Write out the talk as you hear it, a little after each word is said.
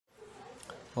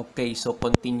Okay, so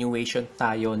continuation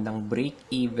tayo ng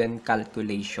break-even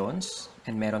calculations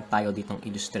and meron tayo ditong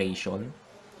illustration.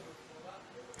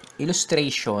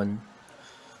 Illustration,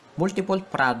 multiple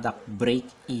product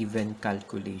break-even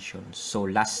calculations. So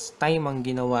last time ang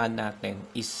ginawa natin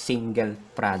is single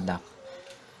product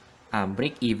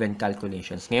break-even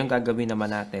calculations. Ngayon gagawin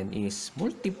naman natin is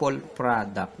multiple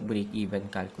product break-even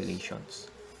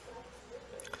calculations.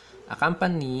 A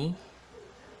company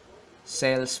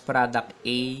sells product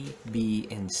A, B,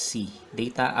 and C.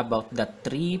 Data about the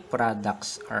three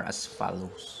products are as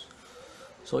follows.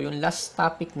 So, yung last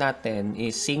topic natin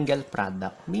is single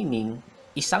product, meaning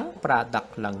isang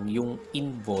product lang yung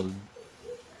involved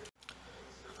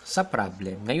sa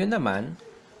problem. Ngayon naman,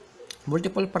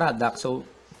 multiple product, so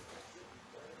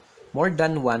more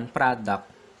than one product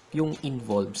yung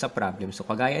involved sa problem. So,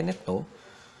 kagaya nito,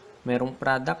 merong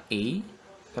product A,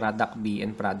 product B,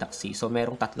 and product C. So,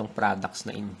 merong tatlong products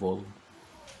na involved.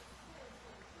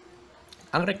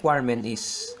 Ang requirement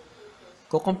is,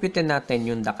 kukompute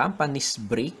natin yung the company's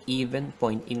break-even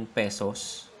point in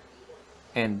pesos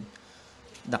and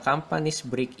the company's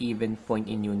break-even point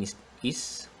in units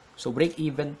is, so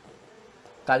break-even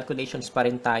calculations pa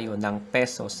rin tayo ng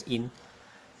pesos in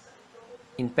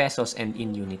pesos and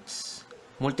in units.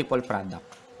 Multiple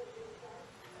product.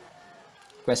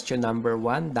 Question number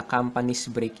 1, the company's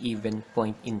break-even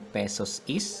point in pesos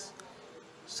is,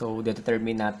 so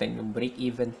determine natin yung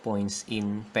break-even points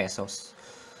in pesos.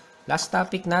 Last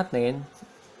topic natin,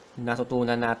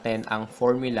 natutunan natin ang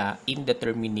formula in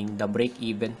determining the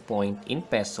break-even point in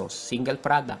pesos, single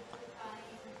product.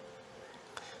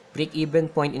 Break-even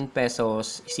point in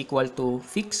pesos is equal to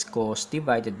fixed cost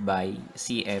divided by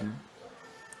CM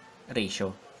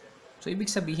ratio. So, ibig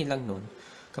sabihin lang nun,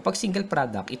 kapag single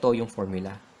product, ito yung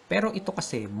formula. Pero ito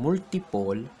kasi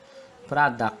multiple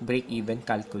product break-even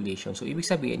calculation. So, ibig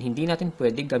sabihin, hindi natin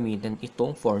pwede gamitin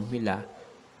itong formula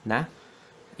na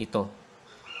ito.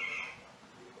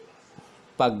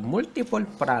 Pag multiple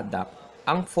product,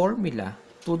 ang formula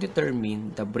to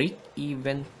determine the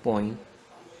break-even point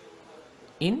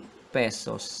in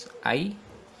pesos ay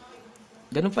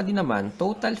ganun pa din naman,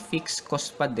 total fixed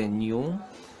cost pa din yung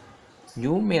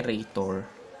numerator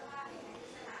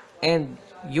and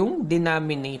yung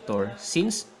denominator,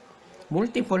 since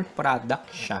multiple product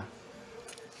siya,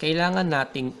 kailangan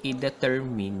nating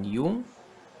i-determine yung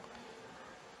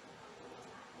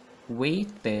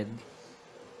weighted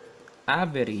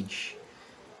average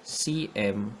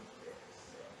CM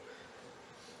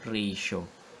ratio.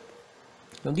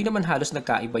 Hindi naman halos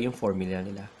nagkaiba yung formula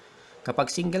nila. Kapag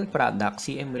single product,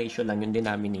 CM ratio lang yung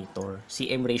denominator.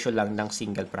 CM ratio lang ng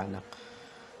single product.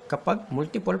 Kapag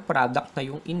multiple product na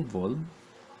yung involved,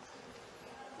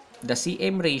 the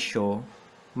CM ratio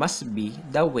must be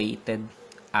the weighted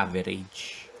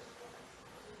average.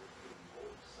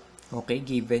 Okay,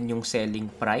 given yung selling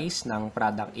price ng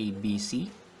product A, B, C,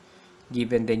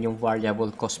 given din yung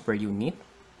variable cost per unit.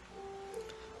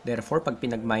 Therefore, pag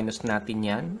pinag-minus natin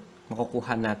yan,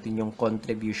 makukuha natin yung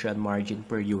contribution margin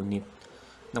per unit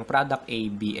ng product A,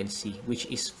 B, and C, which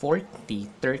is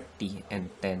 40, 30, and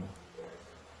 10.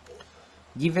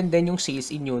 Given din yung sales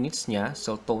in units niya,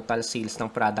 so total sales ng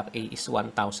product A is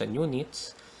 1,000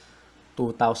 units,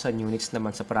 2,000 units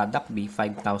naman sa product B,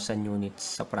 5,000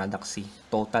 units sa product C.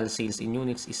 Total sales in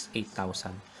units is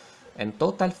 8,000. And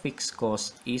total fixed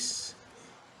cost is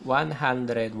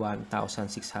 101,680.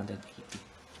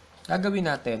 Gagawin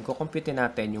natin, kukumpute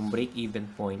natin yung break-even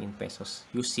point in pesos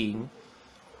using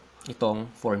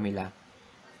itong formula.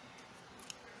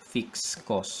 Fixed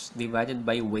cost divided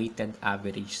by weighted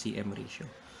average CM ratio.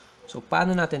 So,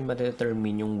 paano natin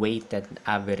ma-determine yung weighted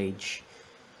average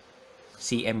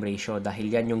CM ratio?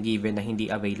 Dahil yan yung given na hindi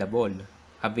available.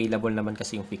 Available naman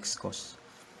kasi yung fixed cost.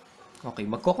 Okay,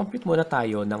 magko-compute muna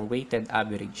tayo ng weighted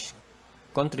average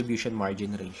contribution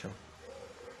margin ratio.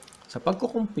 Sa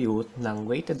pagko-compute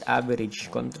ng weighted average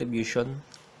contribution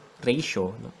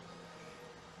ratio,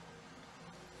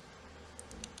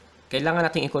 kailangan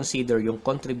natin i-consider yung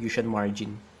contribution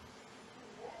margin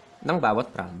ng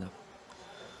bawat product.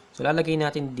 So, lalagay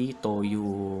natin dito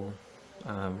yung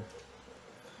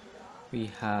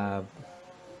we have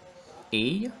A,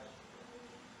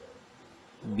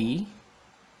 B,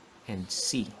 and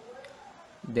C.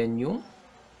 Then yung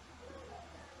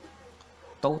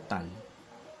total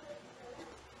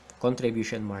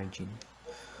contribution margin.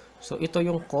 So, ito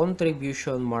yung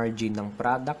contribution margin ng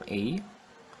product A.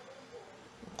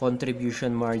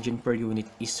 Contribution margin per unit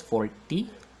is 40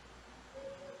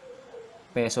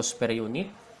 pesos per unit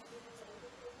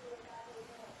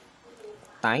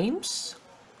times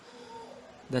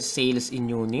the sales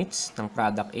in units ng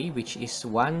product A, which is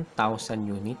 1,000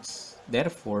 units.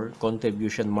 Therefore,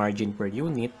 contribution margin per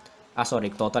unit,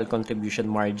 total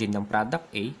contribution margin ng product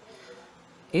A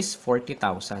is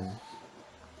 40,000.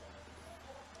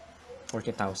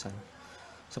 40,000.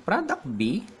 Sa product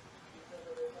B,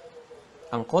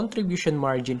 ang contribution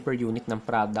margin per unit ng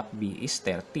product B is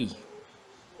 30.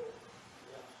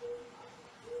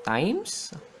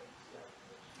 Times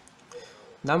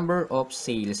number of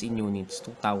sales in units,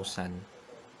 2,000.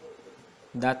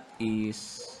 That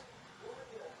is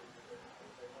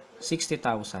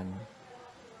 60,000.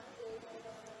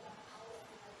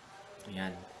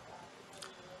 Ayan.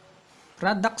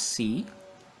 Product C,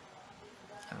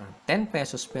 10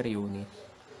 pesos per unit.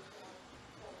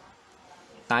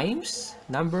 Times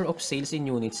number of sales in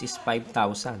units is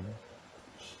 5,000.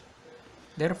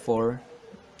 Therefore,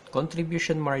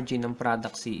 contribution margin ng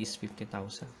product C is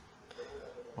 50,000.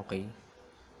 Okay.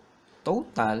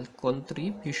 Total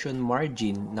contribution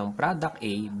margin ng product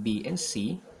A, B, and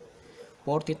C,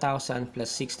 40,000 plus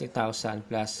 60,000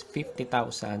 plus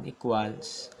 50,000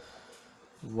 equals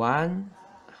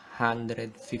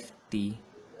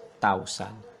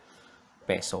 150,000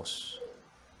 pesos.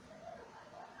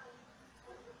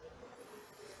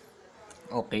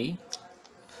 Okay.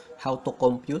 How to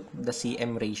compute the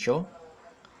CM ratio?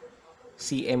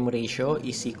 CM ratio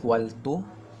is equal to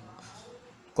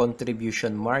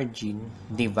contribution margin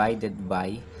divided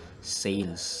by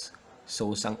sales.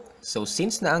 So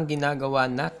since na ang ginagawa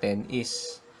natin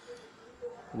is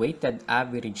weighted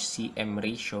average CM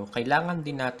ratio, kailangan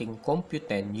din nating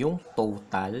computen yung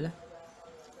total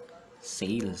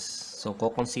sales. So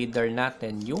consider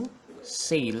natin yung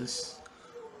sales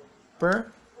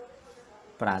per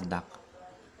product.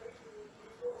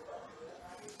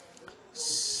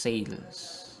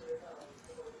 Sales.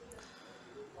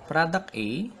 Product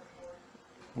A,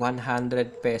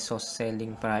 100 pesos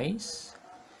selling price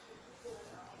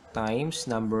times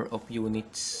number of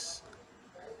units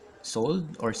sold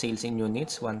or sales in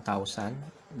units, 1,000.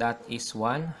 That is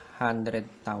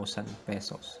 100,000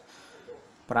 pesos.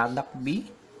 Product B,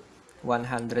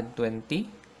 120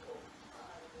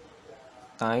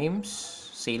 times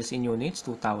sales in units,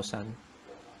 2,000.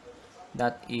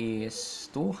 That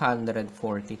is 240,000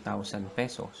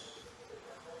 pesos.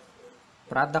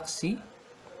 Product C,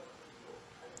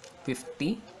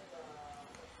 50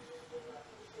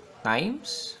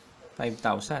 times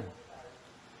 5,000.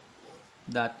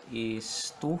 That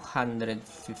is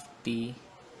 250,000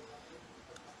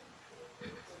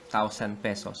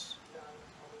 pesos.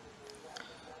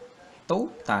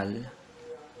 Total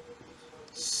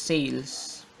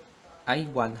sales ay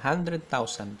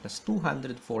 100,000 plus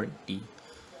 240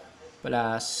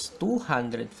 plus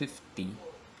 250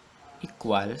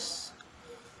 equals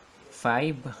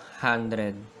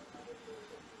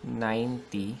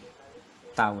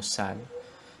 590,000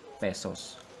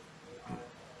 pesos.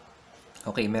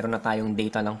 Okay, meron na tayong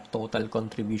data ng total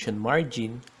contribution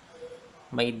margin.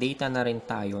 May data na rin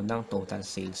tayo ng total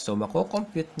sales. So,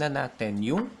 mako-compute na natin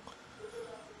yung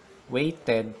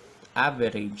weighted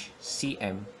average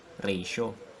CM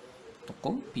ratio. To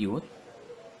compute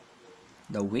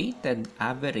the weighted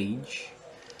average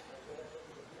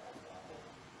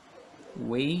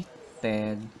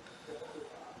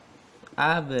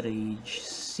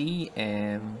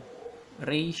CM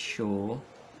ratio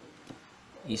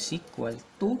is equal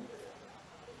to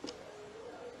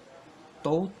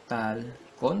total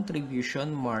contribution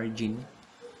margin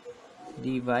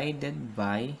divided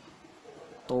by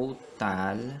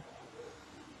total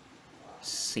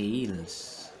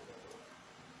sales.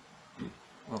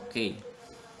 Okay.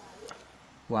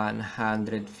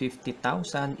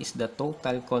 150,000 is the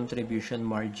total contribution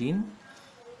margin.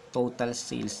 Total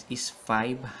sales is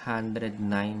 590,000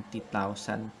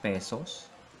 pesos.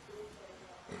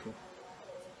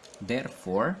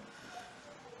 Therefore,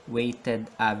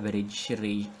 weighted average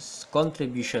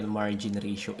contribution margin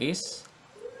ratio is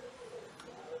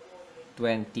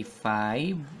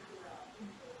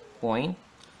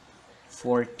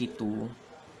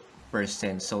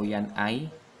 25.42%. So, yan ay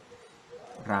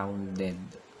rounded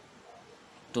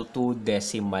to 2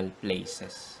 decimal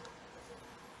places.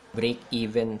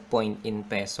 Break-even point in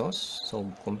pesos. So,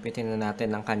 kumpitin na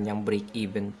natin ang kanyang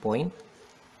break-even point.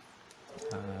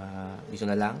 Dito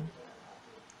na lang.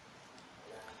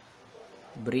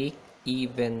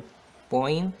 Break-even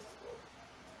point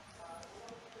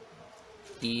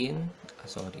in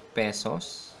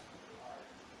pesos.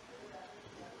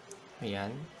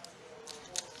 Ayan.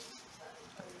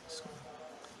 So,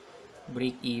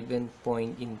 break-even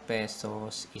point in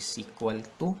pesos is equal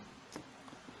to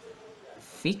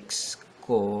fixed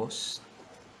cost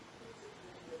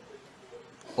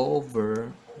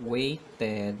over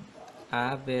weighted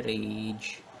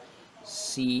average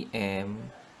CM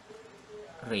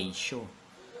ratio.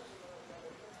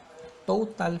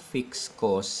 Total fixed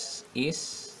cost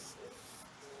is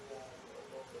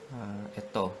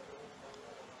ito,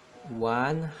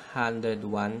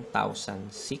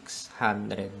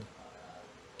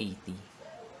 101,680.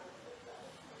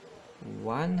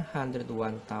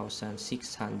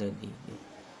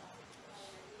 101,680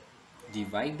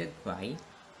 divided by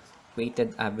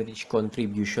weighted average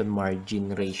contribution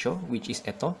margin ratio, which is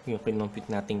ito, yung kinompute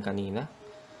natin kanina,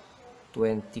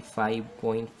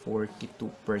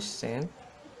 25.42%.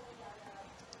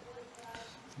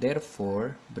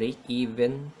 Therefore,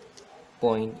 break-even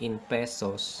point in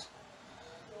pesos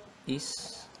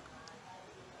is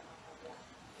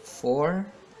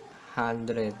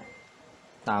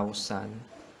 400,000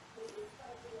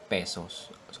 pesos.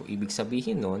 So, ibig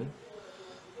sabihin nun,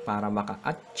 para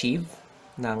maka-achieve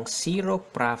ng zero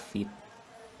profit,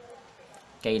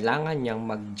 kailangan niyang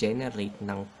mag-generate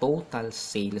ng total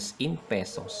sales in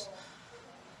pesos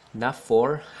na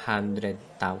 400,000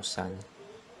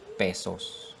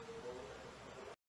 pesos.